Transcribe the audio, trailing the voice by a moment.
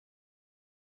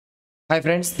Hi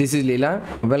friends, this is Leela.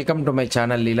 Welcome to my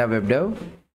channel leelawebdev.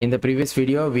 In the previous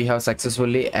video, we have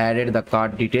successfully added the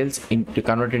cart details into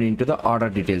converted into the order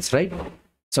details, right?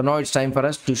 So now it's time for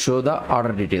us to show the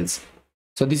order details.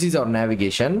 So this is our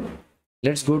navigation.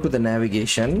 Let's go to the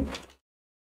navigation.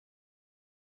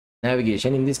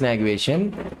 In this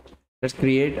navigation, let's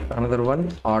create another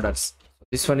one, orders.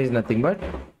 This one is nothing but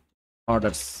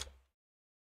orders.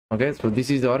 Okay, so this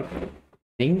is our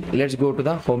thing. Let's go to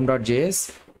the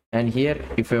home.js. And here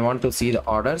if I want to see the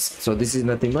orders, so this is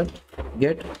nothing but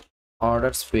get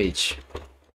orders page.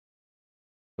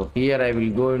 So here I will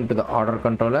go into the order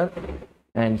controller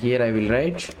and here I will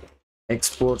write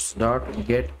exports dot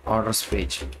get orders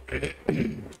page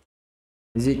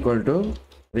is equal to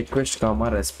request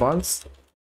comma response,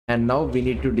 and now we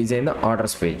need to design the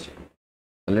orders page.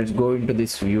 So let's go into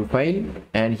this view file,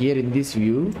 and here in this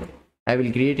view I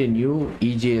will create a new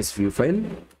EJS view file,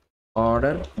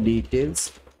 order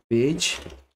details page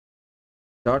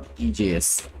dot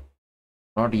EJS,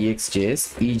 not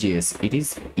EXJS, EJS. It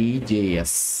is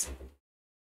EJS.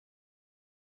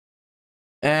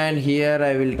 And here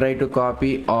I will try to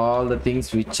copy all the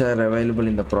things which are available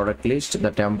in the product list,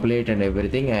 the template and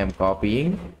everything I am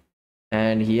copying.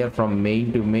 And here from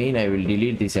main to main I will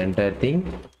delete this entire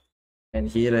thing, and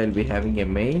here I will be having a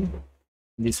main.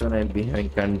 This one I will be having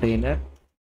container,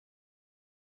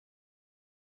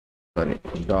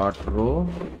 dot row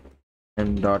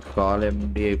and dot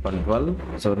column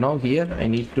d-12. So now here I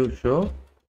need to show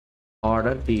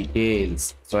order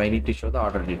details. So I need to show the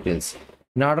order details.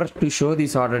 In order to show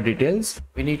these order details,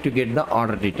 we need to get the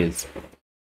order details.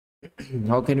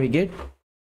 How can we get?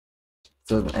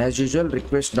 So as usual,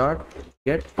 request dot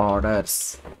get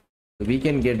orders. So we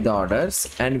can get the orders,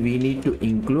 and we need to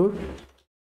include,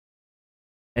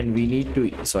 and we need to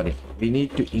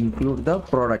include the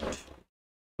product.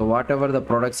 So whatever the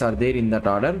products are there in that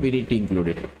order, we need to include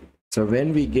it. So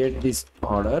when we get these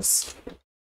orders,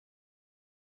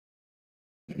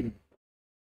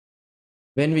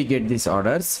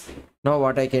 now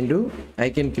what I can do,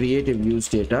 I can create a views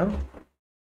data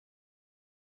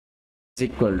is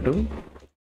equal to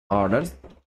orders.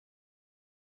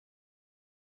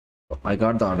 I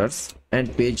got the orders,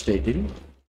 and page title,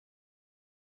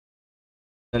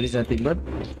 that is nothing but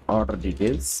order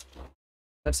details.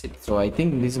 That's it. So I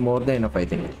think this is more than enough. I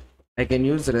think I can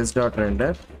use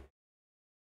res.render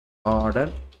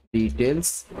order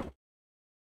details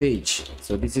page.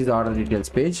 So this is order details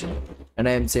page, and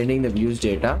I am sending the views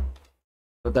data.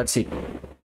 So that's it.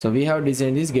 So we have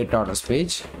designed this get orders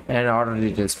page and order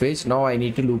details page. Now I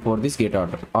need to loop for this get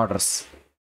orders.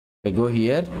 I go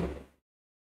here,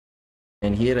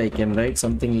 and here I can write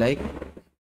something like,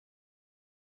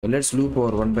 so let's loop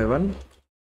over one by one.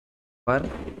 For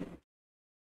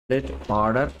let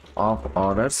order of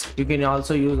orders, you can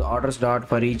also use orders dot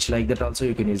for each, like that also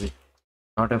you can use it,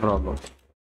 not a problem.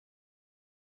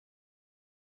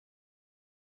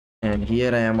 And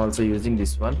here I am also using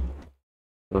this one.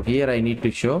 So here I need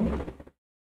to show,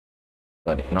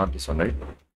 sorry, not this one, right?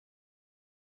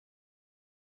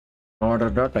 Order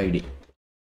dot id.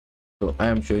 So I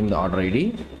am showing the order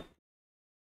id,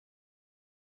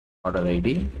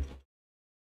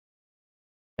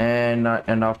 and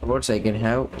afterwards I can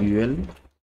have ul,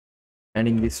 and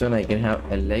in this one I can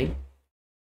have li.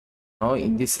 Now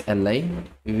in this li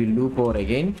we will loop over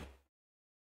again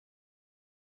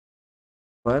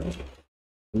for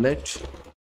let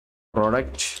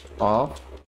product of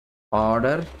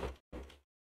order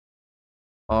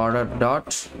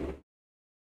dot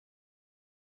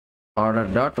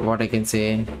what I can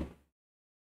say.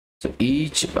 So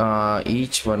each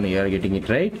one you are getting it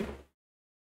right.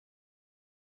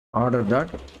 Order dot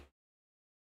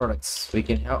products, we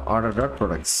can have order dot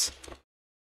products.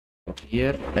 So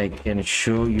here I can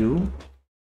show you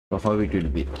how it will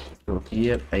be. So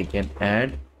here I can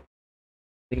add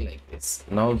thing like this.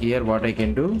 Now here what I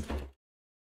can do,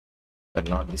 but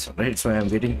not this one, right? So I am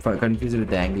getting confused with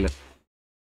the Angular.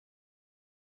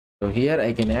 So here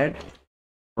I can add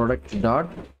product dot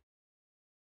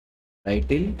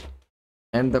title,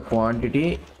 and the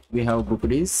quantity we have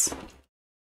booked is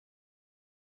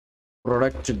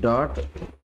product dot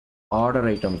order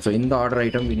item. So in the order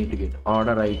item we need to get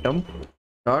order item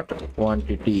dot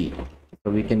quantity. So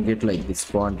we can get like this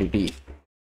quantity,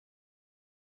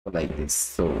 like this.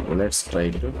 So let's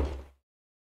try to,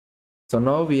 so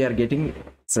now we are getting,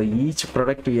 so each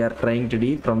product we are trying to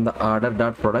do from the order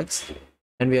dot products,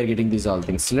 and we are getting these all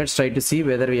things. So let's try to see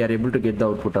whether we are able to get the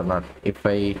output or not. If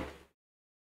I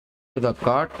to the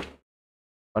cart,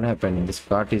 what happened? This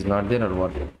cart is not there, or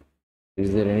what?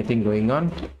 Is there anything going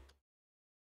on?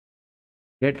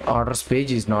 get orders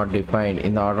page is not defined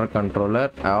in the order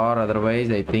controller, or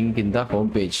otherwise I think in the home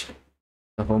page,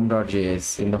 the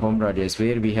home.js, in the home.js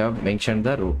where we have mentioned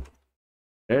the root.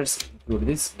 Let's do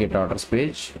this get orders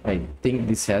page. I think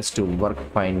this has to work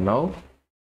fine now.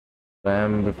 I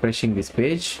am refreshing this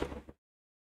page.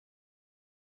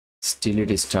 Still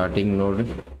it is starting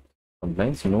node.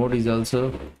 Sometimes node is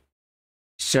also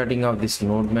starting of this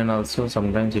node man also.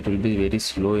 Sometimes it will be very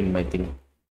slow in my thing.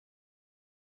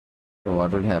 So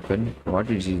what will happen? What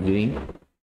is it doing?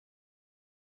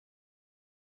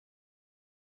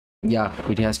 Yeah,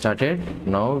 it has started.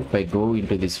 Now if I go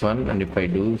into this one and if I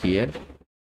do here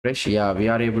fresh, yeah, we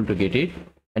are able to get it.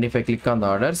 And if I click on the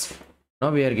orders, now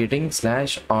we are getting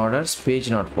 /orders page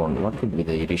not found. What could be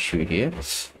the issue here?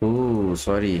 Oh,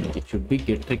 sorry, it should be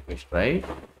get request, right?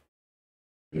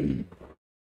 And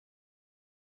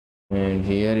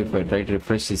here if I try to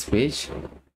refresh this page,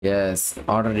 yes,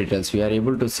 order details, we are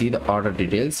able to see the order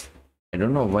details. I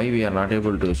don't know why we are not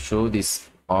able to show these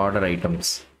order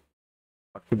items.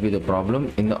 What could be the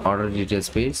problem in the order details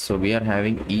page? So we are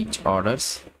having each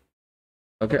orders.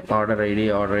 Okay, order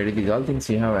ID, these all things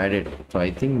we have added. So I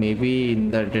think maybe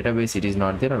in the database it is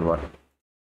not there or what?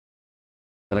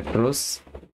 Select rows.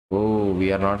 Oh,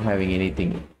 we are not having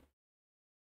anything.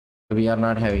 So we are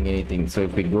not having anything. So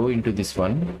if we go into this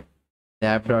one, the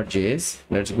app.js,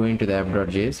 let's go into the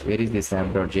app.js. Where is this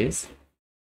app.js?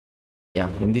 Yeah,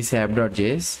 in this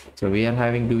app.js. So we are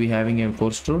having, do we having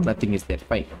enforced true? Nothing is there.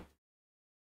 Fine.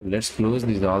 Let's close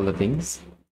these all the things.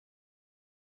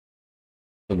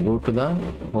 So go to the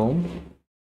home.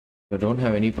 We don't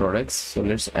have any products, so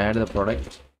let's add the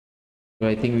product. So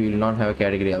I think we will not have a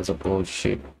category also. Oh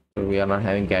shit, so we are not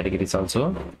having categories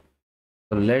also.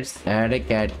 So let's add a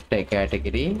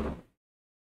category.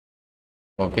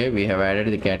 Okay, we have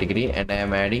added the category and I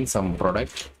am adding some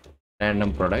product,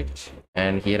 random product,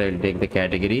 and here I will take the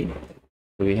category.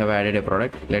 So we have added a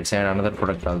product. Let's add another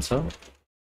product also.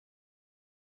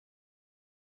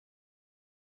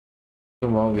 So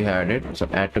now we have added, so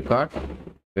add to cart,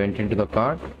 we went into the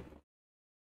cart,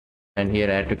 and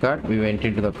here add to cart, we went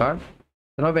into the cart.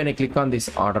 So now when I click on this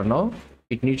order now,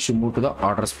 it needs to move to the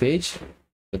orders page.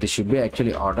 So this should be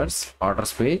actually orders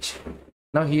page.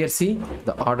 Now here see,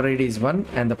 the order ID is 1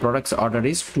 and the product's order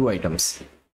is 2 items.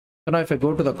 So now if I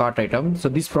go to the cart item, so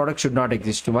this product should not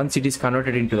exist. Once it is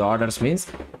converted into the orders means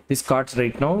this cart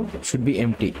right now should be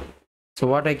empty. So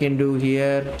what I can do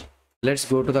here, let's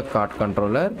go to the cart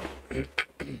controller,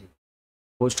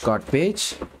 post cart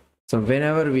page. So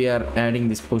whenever we are adding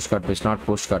this post cart page, not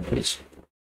post cart page,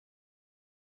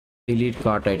 delete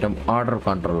cart item, order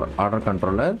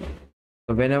controller.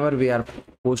 So whenever we are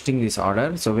posting this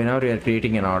order, so whenever we are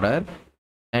creating an order,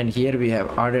 and here we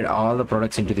have added all the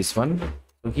products into this one.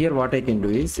 So here what I can do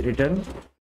is return. So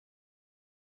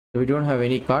we don't have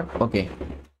any cart. Okay,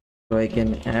 so I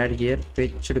can add here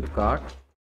fetched cart,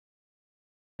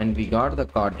 and we got the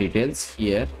cart details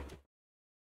here.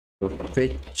 So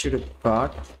fetched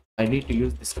cart, I need to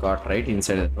use this cart right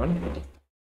inside that one.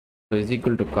 So is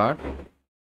equal to cart,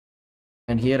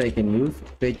 and here I can use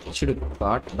fetched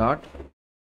cart dot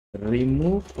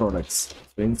remove products.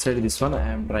 So inside this one I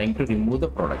am trying to remove the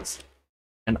products,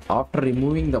 and after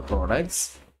removing the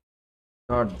products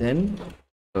dot then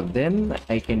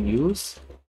I can use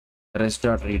rest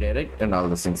dot redirect and all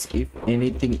the things. If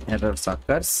anything errors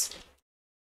occurs,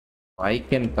 I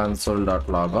can console dot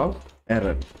log out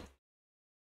error.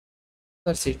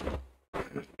 That's it.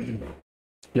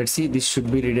 Let's see, this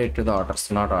should be redirected to the orders,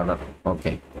 not order.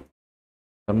 Okay,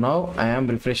 so now I am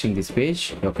refreshing this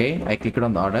page. Okay, I clicked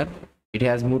on the order, it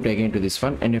has moved again to this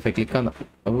one, and if I click on the,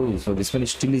 oh, so this one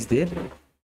still is there.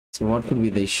 So what could be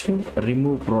the issue?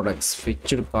 Remove products,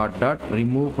 fetched cart dot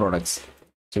remove products.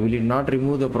 So will it not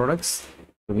remove the products?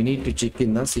 So we need to check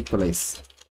in the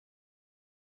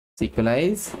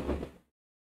Sequelize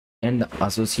and the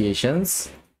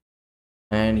associations,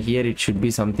 and here it should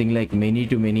be something like many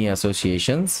to many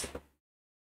associations,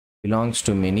 belongs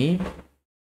to many,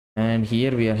 and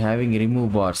here we are having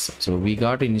remove bars. So we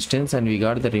got instance and we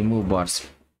got the remove bars.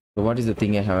 So what is the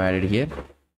thing I have added here?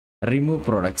 Remove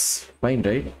products. Fine,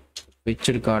 right?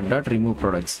 Fetched cart dot remove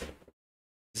products.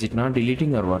 Is it not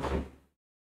deleting or what?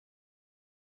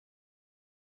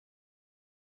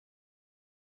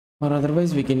 Or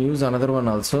otherwise we can use another one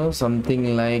also,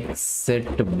 something like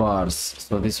set bars.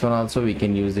 So this one also we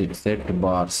can use it, set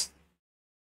bars.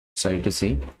 Try to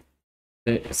see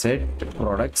set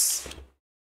products,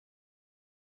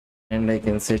 and I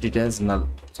can set it as null.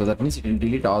 So that means it will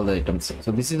delete all the items.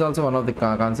 So this is also one of the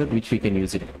concept which we can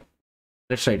use it.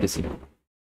 Let's try to see.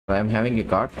 So I am having a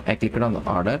cart, I clicked on the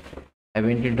order, I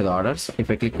went into the orders. If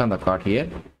I click on the cart here,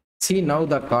 See, now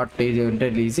the cart page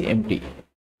entirely is empty.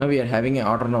 Now we are having an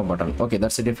order now button. Okay,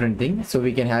 that's a different thing. So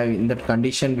we can have in that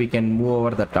condition, we can move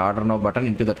over that order now button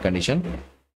into that condition.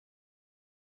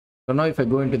 So now if I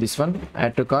go into this one,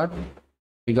 add to cart,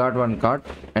 we got one cart,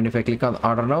 and if I click on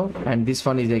order now, and this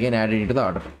one is again added into the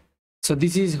order. So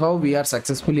this is how we are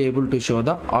successfully able to show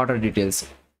the order details.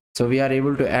 So we are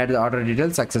able to add the order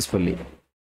details successfully.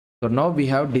 So now we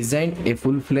have designed a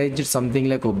full-fledged something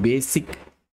like a basic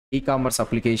e-commerce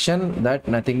application, that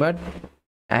nothing but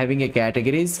having a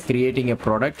categories, creating a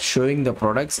product, showing the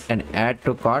products, and add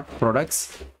to cart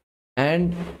products,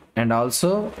 and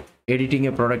also editing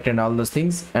a product and all those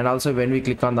things. And also when we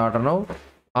click on the order now,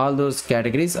 all those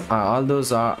categories, all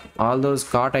those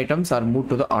cart items are moved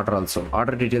to the order also.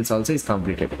 Order details also is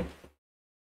completed.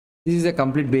 This is a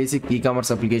complete basic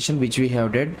e-commerce application which we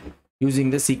have did using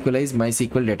the Sequelize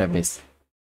MySQL database.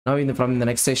 Now from the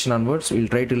next session onwards, we'll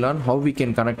try to learn how we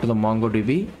can connect to the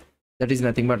MongoDB, that is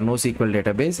nothing but NoSQL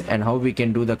database, and how we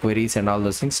can do the queries and all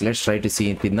those things. Let's try to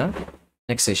see it in the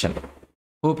next session.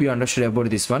 Hope you understood about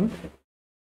this one.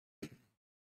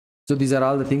 So these are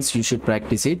all the things you should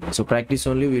practice it. So practice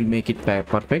only will make it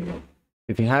perfect.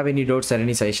 If you have any doubts or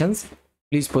any suggestions,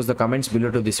 please post the comments below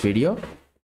to this video.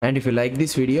 And if you like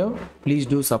this video, please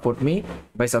do support me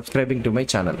by subscribing to my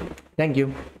channel. Thank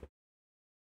you.